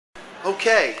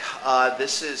Okay,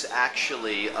 this is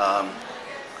actually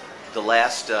the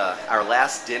last, our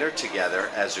last dinner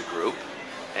together as a group,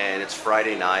 and it's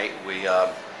Friday night. We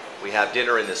have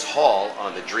dinner in this hall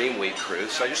on the Dream Week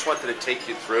cruise. So I just wanted to take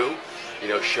you through,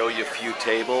 show you a few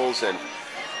tables and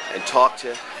talk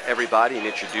to everybody and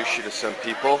introduce you to some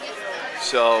people.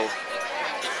 So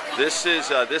this is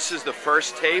the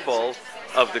first table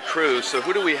of the cruise. So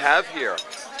who do we have here?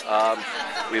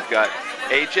 We've got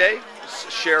AJ.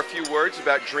 Share a few words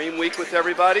about Dream Week with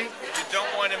everybody. You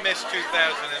don't want to miss 2013.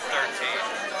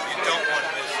 You don't want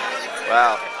to miss it.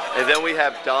 Wow. And then we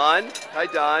have Don. Hi,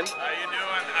 Don. How you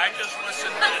doing? I just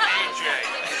listened to AJ.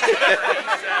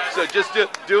 So just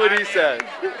do what he says.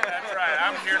 That's right.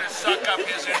 I'm here to suck up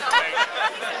his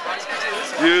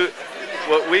information.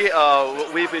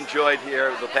 What we've enjoyed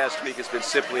here the past week has been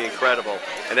simply incredible.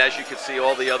 And as you can see,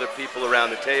 all the other people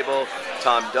around the table,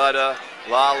 Tom Dutta,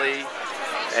 Lolly,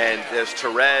 and there's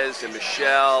Therese and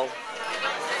Michelle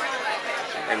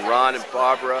and Ron and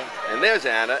Barbara, and there's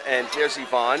Anna, and there's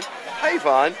Yvonne. Hi,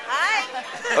 Yvonne.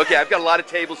 Hi. Okay, I've got a lot of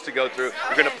tables to go through.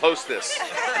 We're going to post this,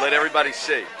 let everybody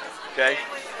see. Okay.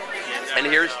 And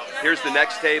here's the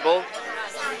next table.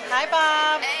 Hi,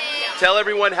 Bob. Tell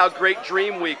everyone how great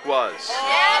Dream Week was.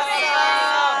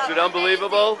 Yes. Is it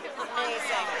unbelievable?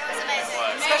 Amazing.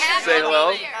 Say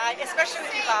hello. Especially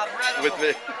with you, Bob. With me.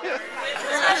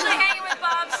 Especially hanging with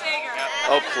Bob Sager.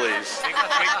 Oh, please. Big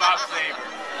Bob Sager.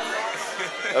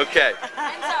 Okay.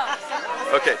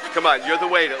 Okay, come on. You're the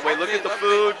waiter. Wait, look at the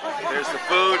food. There's the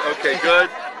food. Okay, good.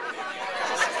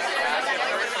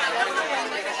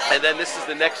 And then this is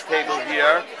the next table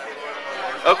here.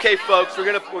 Okay, folks, we're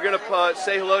gonna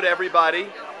say hello to everybody.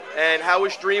 And how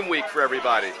was Dream Week for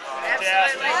everybody?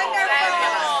 Fantastic.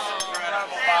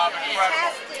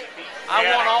 I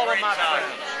want all of my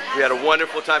friends. We had a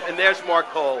wonderful time. And there's Mark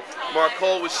Cole. Mark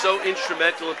Cole was so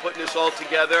instrumental in putting this all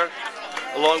together,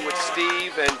 along with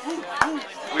Steve, and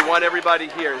we want everybody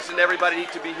here. Doesn't everybody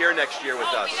need to be here next year with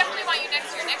us? We definitely want you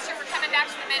next year. Next year we're coming back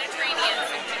to the Mediterranean,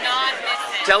 so do not miss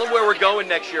it. Tell them where we're going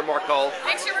next year, Mark Cole.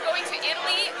 Next year we're going to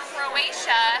Italy,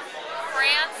 Croatia,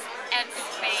 France, and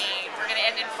Spain. We're going to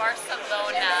end in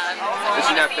Barcelona.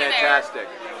 Isn't that fantastic?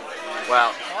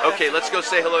 Wow. Okay, let's go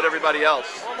say hello to everybody else.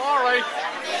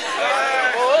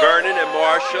 Vernon and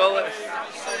Marshall.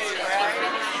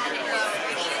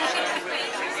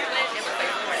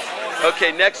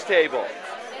 Okay, next table.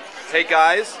 Hey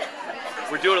guys,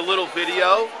 we're doing a little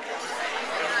video,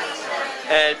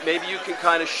 and maybe you can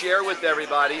kind of share with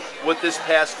everybody what this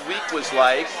past week was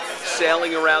like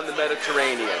sailing around the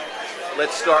Mediterranean.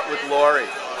 Let's start with Lori.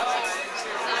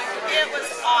 It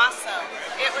was awesome.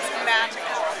 It was magical.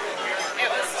 It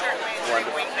was certainly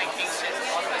a 3-week vacation.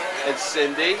 And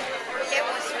Cindy. It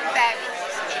was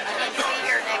fabulous. And you can be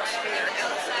here next year. It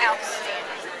was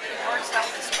outstanding. Words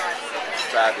don't describe it.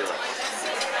 Fabulous.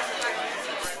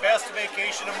 Best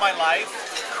vacation of my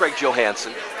life, Craig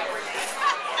Johansson.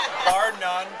 bar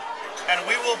none. And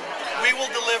we will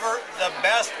deliver the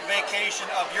best vacation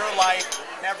of your life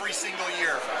every single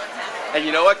year. And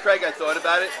you know what, Craig? I thought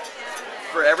about it.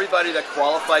 For everybody that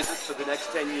qualifies it for the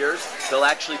next 10 years, they'll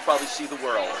actually probably see the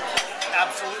world.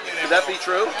 Absolutely. Would that be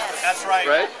true? That's right.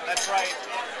 Right? That's right.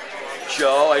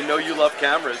 Joe, I know you love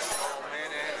cameras.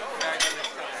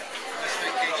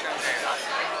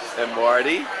 And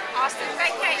Marty. Austin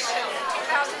vacation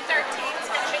 2013 is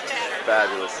going to be better.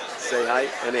 Fabulous. Say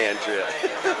hi. And Andrea.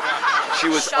 She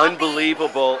was Shopping.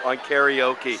 unbelievable on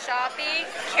karaoke. Shopping,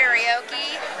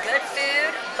 karaoke, good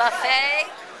food,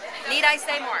 buffet. Need I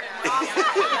say more?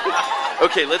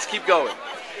 Okay, let's keep going.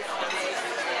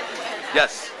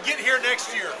 Yes. Get here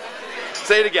next year.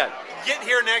 Say it again. Get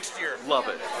here next year. Love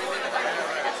it.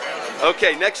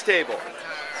 Okay, next table.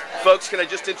 Folks, can I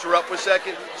just interrupt for a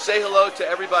second? Say hello to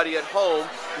everybody at home,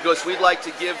 because we'd like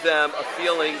to give them a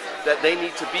feeling that they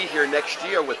need to be here next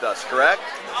year with us, correct?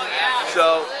 Oh, yeah.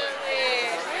 So,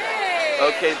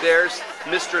 okay, there's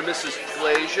Mr. and Mrs.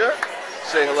 Glazier.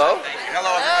 Say hello.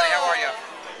 Hello, everybody. How are you?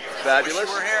 Fabulous.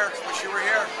 Wish you were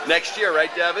here. Next year,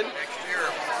 right, Devin? Next year.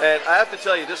 And I have to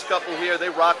tell you, this couple here, they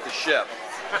rocked the ship.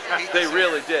 They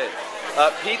really did.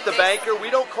 Pete the Banker,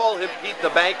 we don't call him Pete the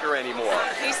Banker anymore.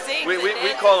 He sings.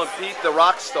 We call him Pete the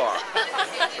Rock Star,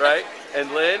 right?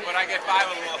 And Lynn? But I get by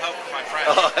with a little help from my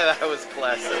friends. Oh, that was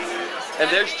classic.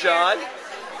 And there's John.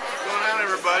 What's going on,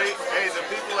 everybody? Hey, the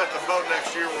people at the boat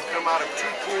next year will come out of 2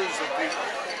 pools of people.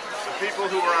 The people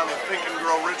who are on the Think and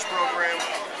Grow Rich program,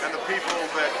 and the people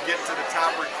that get to the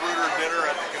top recruiter dinner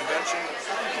at the convention.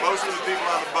 Most of the people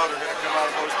on the boat are going to come out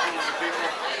of those pools of people.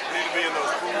 You need to be in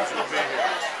those pools, you'll be here.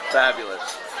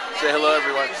 Fabulous. Say hello,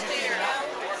 everyone.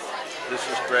 This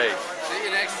is great. See you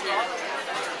next year.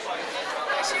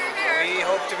 We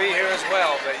hope to be here as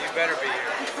well, but you better be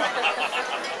here.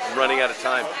 I'm running out of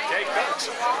time. Okay, thanks.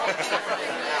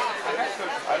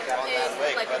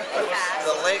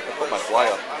 The lake Put my fly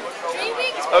up. 3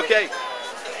 weeks. Okay.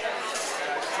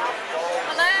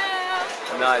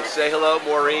 Hello. Nice. Say hello,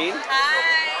 Maureen.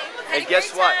 Hi. Had And a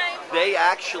guess great what? time. They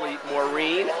actually,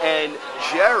 Maureen and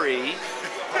Jerry,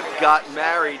 got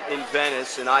married in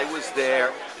Venice, and I was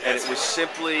there, and it was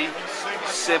simply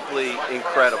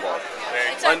incredible.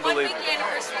 It's our Unbelievable. 1 week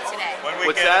anniversary today.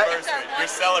 What's that? You're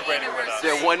celebrating with us.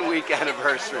 Their 1 week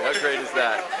anniversary. How great is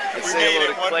that? And We say made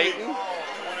hello it to 1 Clayton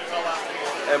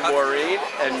and Maureen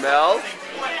and Mel.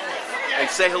 And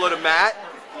say hello to Matt.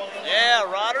 Yeah,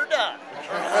 rod or die.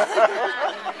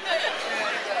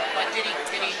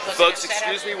 Folks,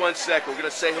 excuse me 1 sec. We're going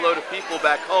to say hello to people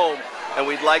back home, and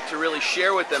we'd like to really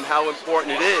share with them how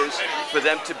important it is for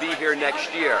them to be here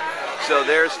next year. So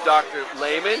there's Dr.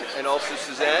 Lehman and also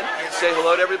Suzanne. Say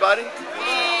hello to everybody.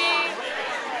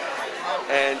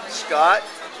 And Scott.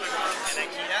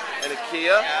 And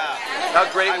Akia. How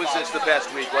great was this the past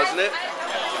week, wasn't it?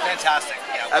 Fantastic.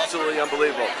 Yeah. Absolutely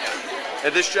unbelievable.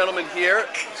 And this gentleman here,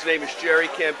 his name is Jerry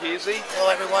Campisi.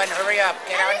 Hello, everyone. Hurry up.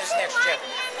 Get on this next ship.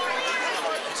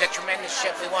 It's a tremendous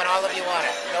ship. We want all of you on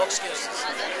it. No excuses.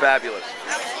 Fabulous.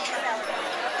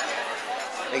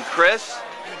 And Chris.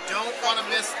 You don't want to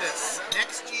miss this.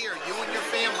 Next year, you and your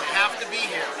family have to be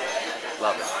here.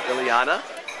 Love it. Ileana.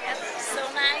 So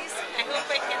nice. I hope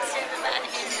I can see everybody.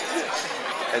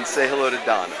 And say hello to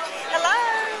Donna. Hello.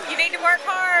 You need to work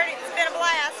hard. It's been a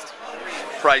blast.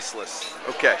 Priceless.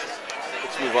 Okay.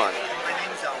 Let's move on. My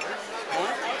name's Albert.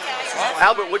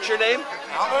 Albert, what's your name?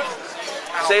 Albert?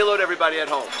 Say hello to everybody at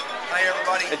home. Hi,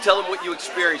 everybody. And tell them what you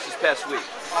experienced this past week.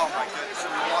 Oh, my goodness.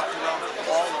 We walked around the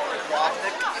wall of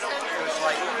Dubrovnik. It was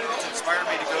like, it inspired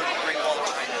me to go to the Great Wall of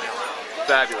China now.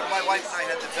 Fabulous. My wife and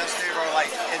I had the best day of our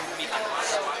life in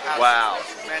Mykonos. Wow.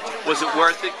 Magic. Was it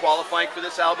worth it qualifying for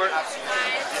this, Albert? Absolutely.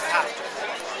 You have to.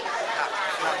 You have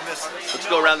to. Don't miss it. Let's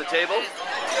go around the table.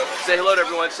 Say hello to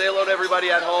everyone. Say hello to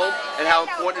everybody at home and how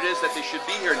important it is that they should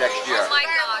be here next year. Oh my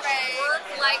gosh, work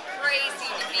like crazy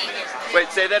to be here.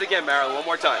 Wait, say that again, Marilyn, one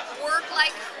more time. Work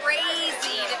like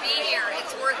crazy to be here.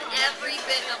 It's worth every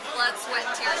bit of blood, sweat,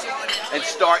 and tears you put into And it.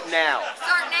 start now.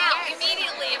 Start now,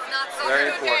 immediately, if not sooner.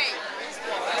 Very important.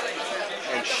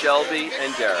 And Shelby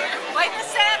and Derek. Wait to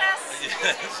set us.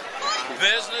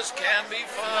 Business can be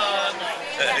fun.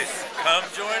 Come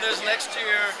join us next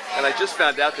year. And I just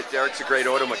found out that Derek's a great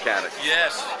auto mechanic.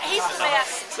 Yes. He's the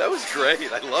best. That was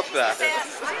great. I love that.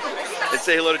 And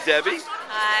say hello to Debbie.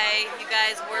 Hi, you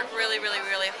guys work really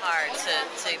hard to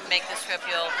make this trip.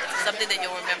 It's something that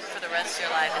you'll remember for the rest of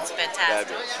your life. It's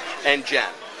fantastic. Fabulous. And Jen.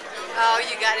 Oh,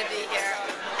 you got to be here.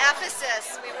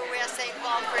 Ephesus, we were where St.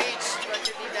 Paul preached, what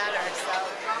could be better? So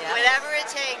whatever it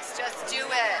takes, just do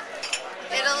it.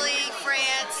 Italy,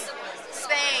 France,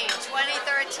 Spain,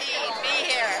 2013,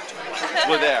 be here.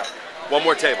 We're there. One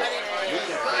more table.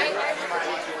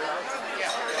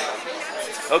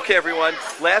 Okay, everyone.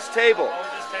 Last table.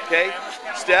 Okay?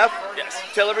 Steph? Yes.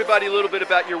 Tell everybody a little bit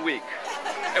about your week.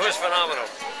 It was phenomenal.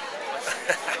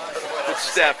 But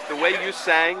Steph, the way you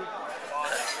sang.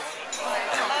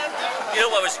 You know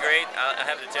what was great, I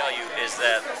have to tell you, is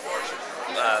that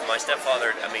my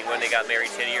stepfather, when they got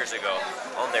married 10 years ago,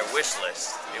 on their wish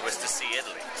list, it was to see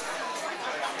Italy.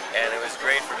 And it was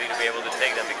great for me to be able to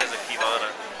take them because of Kivana.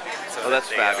 So Oh,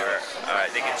 that's they fabulous. All right,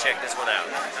 they can check this one out.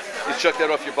 You check that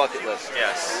off your bucket list.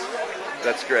 Yes,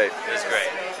 That's great. it was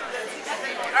great.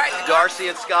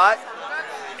 Darcy and Scott?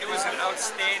 It was an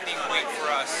outstanding week for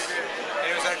us.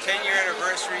 And it was our 10-year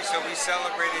anniversary, so we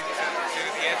celebrated to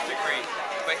the nth degree.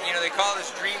 But, they call this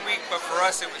Dream Week, but for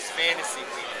us it was Fantasy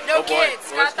Week. Oh boy,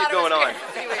 well, let's keep going on.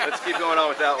 Let's keep going on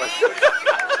with that one.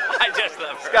 I just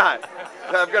love her. Scott,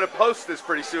 I'm going to post this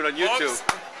pretty soon on YouTube.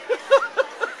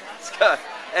 Scott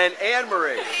and Anne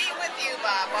Marie. Be with you,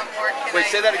 Bob. What more can Wait,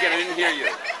 I say that again. I didn't hear you.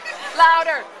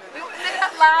 Louder.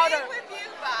 Louder. Be with you,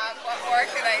 Bob. What more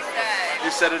can I say?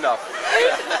 You said enough.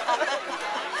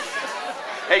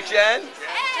 Hey, Jen.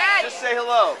 Jen. Just say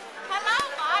hello. Hello,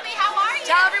 Bobby. How are you?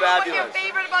 Tell everyone what your Fabulous.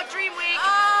 favorite about Dream Week.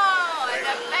 Oh, and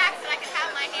the fact that I can have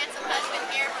my handsome husband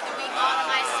here for the week all to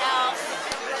myself.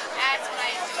 That's what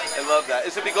I enjoy. I love that.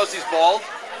 Is it because he's bald?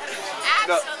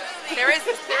 No. Absolutely. There is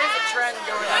a trend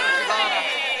going on with Ivana.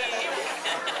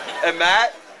 And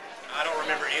Matt? I don't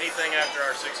remember anything after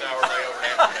our 6-hour layover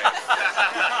in Amsterdam.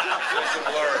 It's a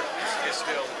blur. It's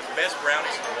still the best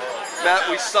brownies in the world. Matt,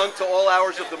 we sung to all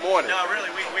hours of the morning. No,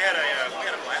 really, we had a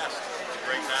blast. It was a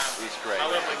great time. He's great. My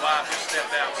lovely wife just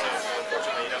stepped out, so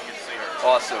unfortunately you don't get to see her.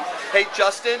 Awesome. Hey,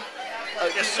 Justin,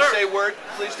 Yes, can you sir. say a word,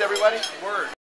 please, to everybody? Word.